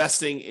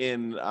investing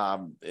in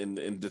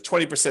the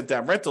 20%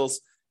 down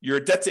rentals, your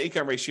debt to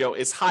income ratio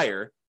is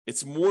higher.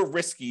 It's more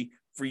risky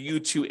for you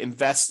to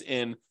invest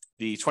in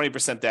the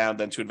 20% down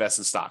than to invest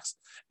in stocks.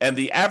 And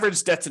the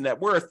average debt to net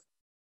worth,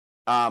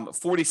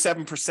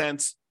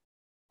 47%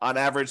 on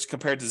average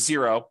compared to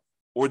zero,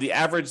 or the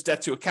average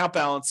debt to account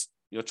balance,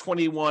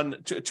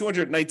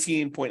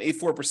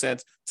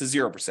 219.84% to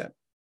 0%.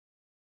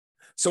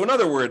 So in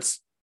other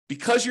words,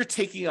 because you're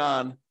taking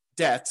on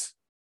debt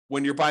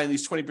when you're buying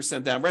these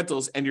 20% down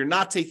rentals, and you're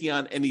not taking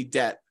on any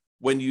debt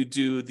when you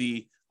do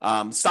the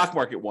stock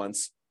market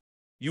ones,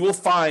 you will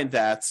find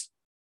that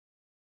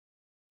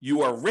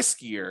you are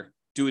riskier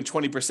doing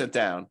 20%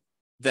 down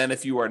than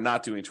if you are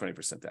not doing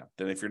 20% down,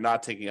 than if you're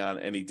not taking on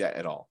any debt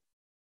at all.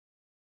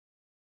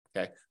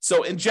 Okay,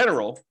 so in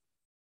general,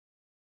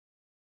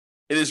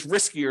 it is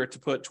riskier to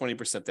put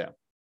 20% down.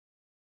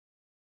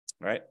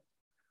 All right.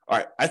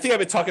 I think I've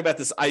been talking about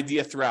this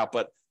idea throughout,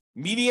 but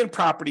median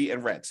property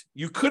and rent.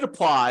 You could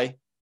apply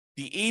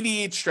the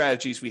 88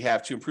 strategies we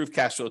have to improve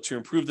cash flow, to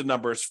improve the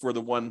numbers for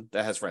the one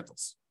that has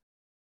rentals.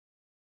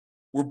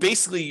 we're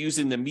basically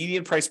using the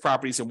median price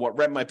properties and what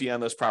rent might be on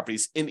those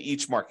properties in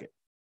each market.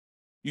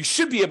 You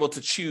should be able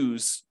to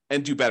choose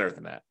and do better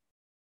than that.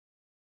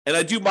 And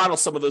I do model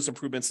some of those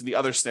improvements in the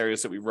other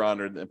scenarios that we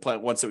run or the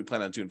ones that we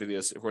plan on doing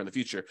videos if we're in the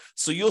future.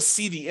 So you'll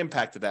see the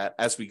impact of that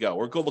as we go,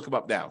 or go look them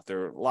up now.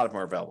 There are a lot of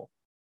them are available.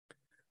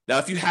 Now,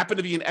 if you happen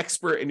to be an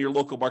expert in your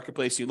local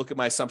marketplace, you look at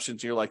my assumptions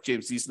and you're like,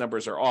 James, these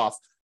numbers are off,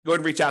 go ahead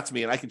and reach out to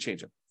me and I can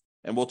change them.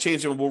 And we'll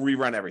change them and we'll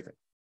rerun everything.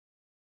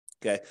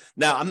 Okay.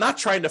 Now, I'm not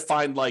trying to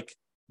find like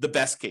the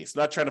best case.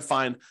 I'm not trying to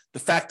find the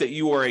fact that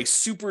you are a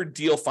super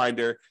deal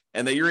finder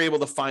and that you're able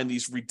to find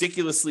these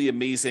ridiculously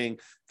amazing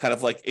kind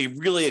of like a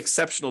really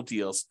exceptional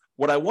deals.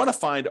 What I want to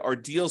find are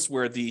deals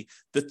where the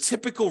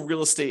typical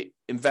real estate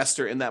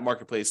investor in that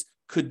marketplace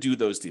could do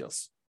those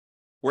deals.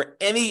 Where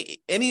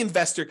any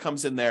investor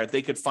comes in there,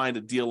 they could find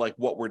a deal like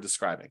what we're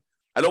describing.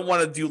 I don't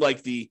want to do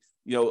like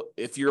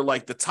if you're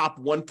like the top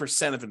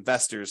 1% of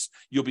investors,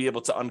 you'll be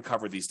able to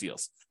uncover these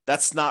deals.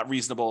 That's not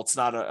reasonable. It's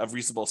not a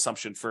reasonable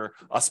assumption for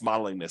us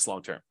modeling this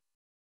long term.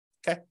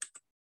 Okay.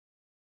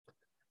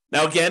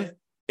 Now, again,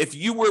 if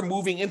you were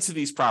moving into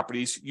these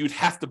properties, you'd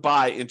have to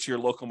buy into your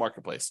local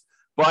marketplace.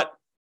 But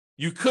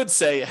you could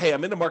say, hey,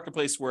 I'm in a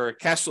marketplace where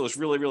cash flow is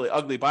really, really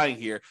ugly buying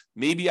here.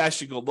 Maybe I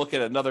should go look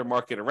at another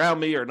market around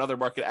me or another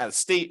market out of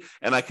state,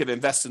 and I could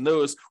invest in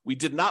those. We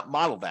did not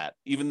model that,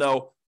 even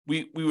though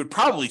we would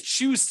probably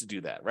choose to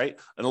do that, right?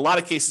 In a lot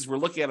of cases, we're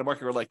looking at a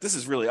market, we're like, this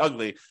is really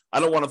ugly.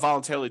 I don't want to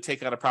voluntarily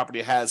take on a property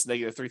that has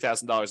negative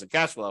 $3,000 in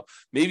cash flow.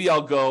 Maybe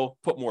I'll go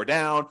put more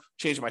down,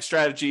 change my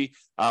strategy,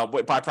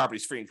 buy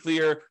properties free and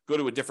clear, go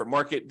to a different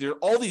market. There are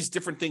all these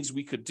different things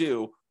we could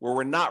do where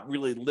we're not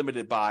really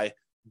limited by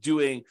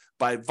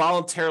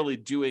voluntarily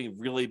doing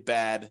really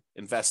bad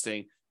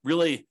investing,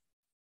 really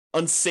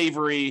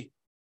unsavory,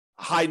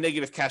 high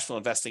negative cash flow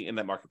investing in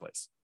that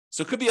marketplace.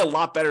 So it could be a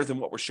lot better than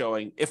what we're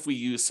showing if we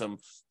use some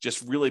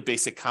just really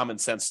basic common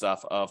sense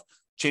stuff of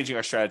changing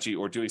our strategy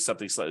or doing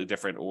something slightly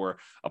different or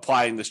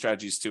applying the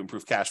strategies to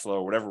improve cash flow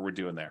or whatever we're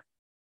doing there.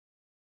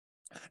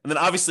 And then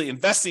obviously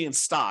investing in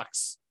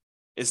stocks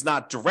is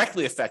not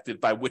directly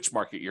affected by which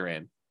market you're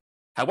in.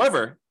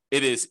 However,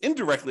 it is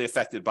indirectly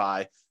affected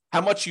by how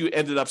much you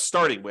ended up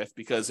starting with,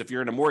 because if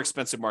you're in a more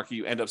expensive market,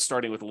 you end up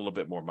starting with a little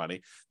bit more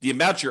money. The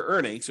amount you're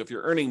earning, so if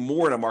you're earning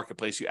more in a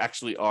marketplace, you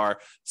actually are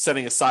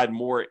setting aside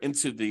more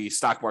into the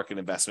stock market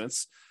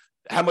investments,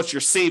 how much you're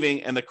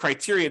saving, and the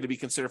criteria to be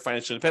considered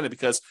financially independent,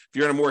 because if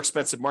you're in a more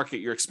expensive market,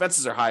 your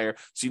expenses are higher,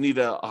 so you need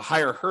a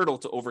higher hurdle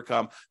to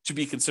overcome to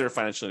be considered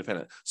financially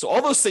independent. So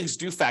all those things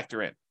do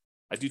factor in.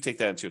 I do take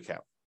that into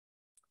account.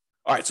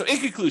 All right, so in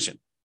conclusion,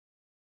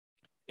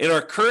 in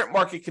our current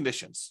market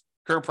conditions,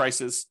 current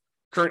prices,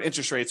 current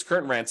interest rates,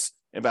 current rents,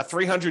 in about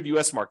 300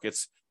 U.S.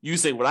 markets,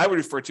 using what I would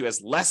refer to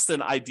as less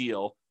than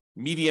ideal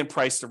median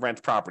price to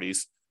rent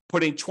properties,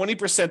 putting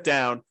 20%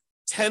 down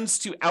tends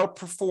to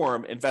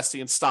outperform investing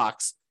in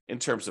stocks in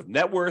terms of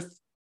net worth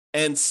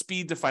and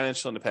speed to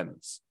financial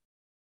independence.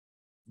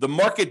 The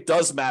market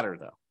does matter,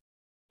 though.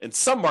 In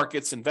some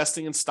markets,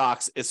 investing in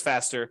stocks is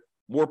faster,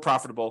 more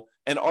profitable,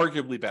 and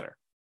arguably better.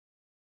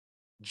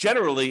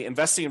 Generally,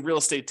 investing in real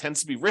estate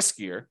tends to be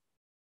riskier,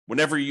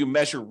 whenever you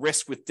measure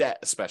risk with debt,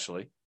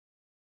 especially.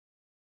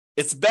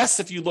 It's best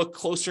if you look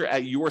closer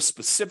at your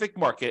specific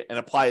market and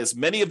apply as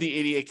many of the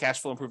 88 cash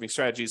flow improving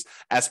strategies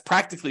as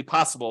practically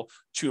possible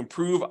to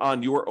improve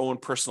on your own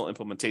personal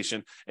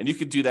implementation. And you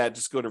can do that.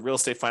 Just go to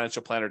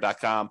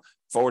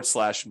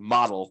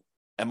realestatefinancialplanner.com/model,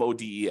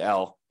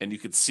 MODEL, and you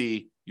can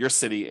see your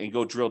city and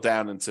go drill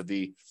down into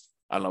we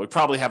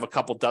probably have a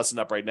couple dozen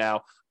up right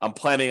now. I'm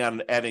planning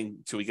on adding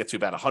till we get to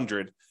about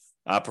 100.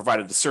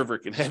 Provided the server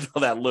can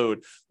handle that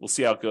load. We'll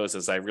see how it goes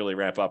as I really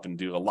ramp up and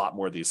do a lot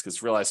more of these,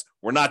 because realize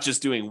we're not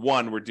just doing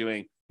one, we're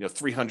doing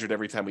 300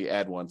 every time we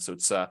add one. So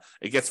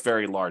it gets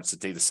very large. The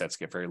data sets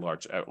get very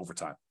large over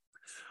time.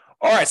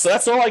 All right, so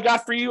that's all I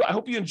got for you. I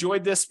hope you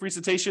enjoyed this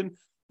presentation.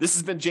 This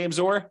has been James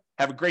Orr.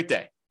 Have a great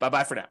day.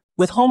 Bye-bye for now.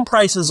 With home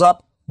prices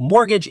up,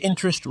 mortgage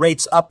interest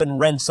rates up, and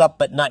rents up,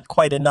 but not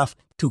quite enough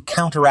to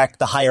counteract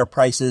the higher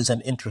prices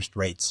and interest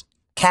rates,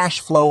 cash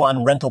flow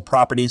on rental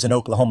properties in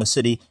Oklahoma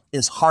City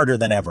is harder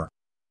than ever.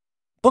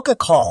 Book a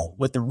call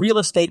with the Real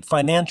Estate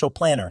Financial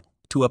Planner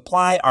to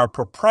apply our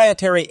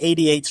proprietary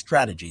 88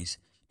 strategies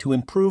to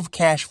improve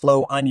cash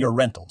flow on your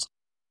rentals.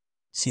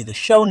 See the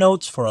show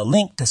notes for a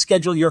link to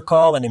schedule your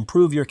call and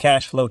improve your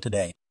cash flow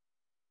today.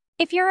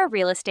 If you're a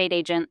real estate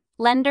agent,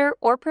 lender,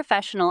 or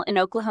professional in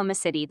Oklahoma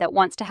City that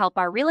wants to help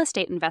our real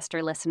estate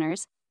investor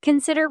listeners,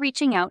 consider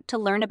reaching out to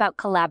learn about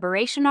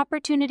collaboration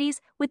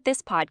opportunities with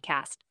this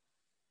podcast.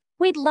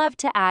 We'd love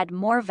to add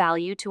more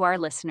value to our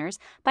listeners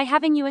by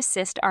having you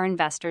assist our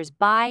investors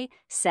buy,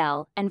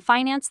 sell, and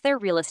finance their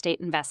real estate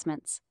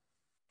investments.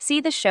 See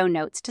the show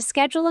notes to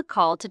schedule a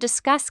call to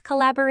discuss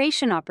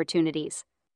collaboration opportunities.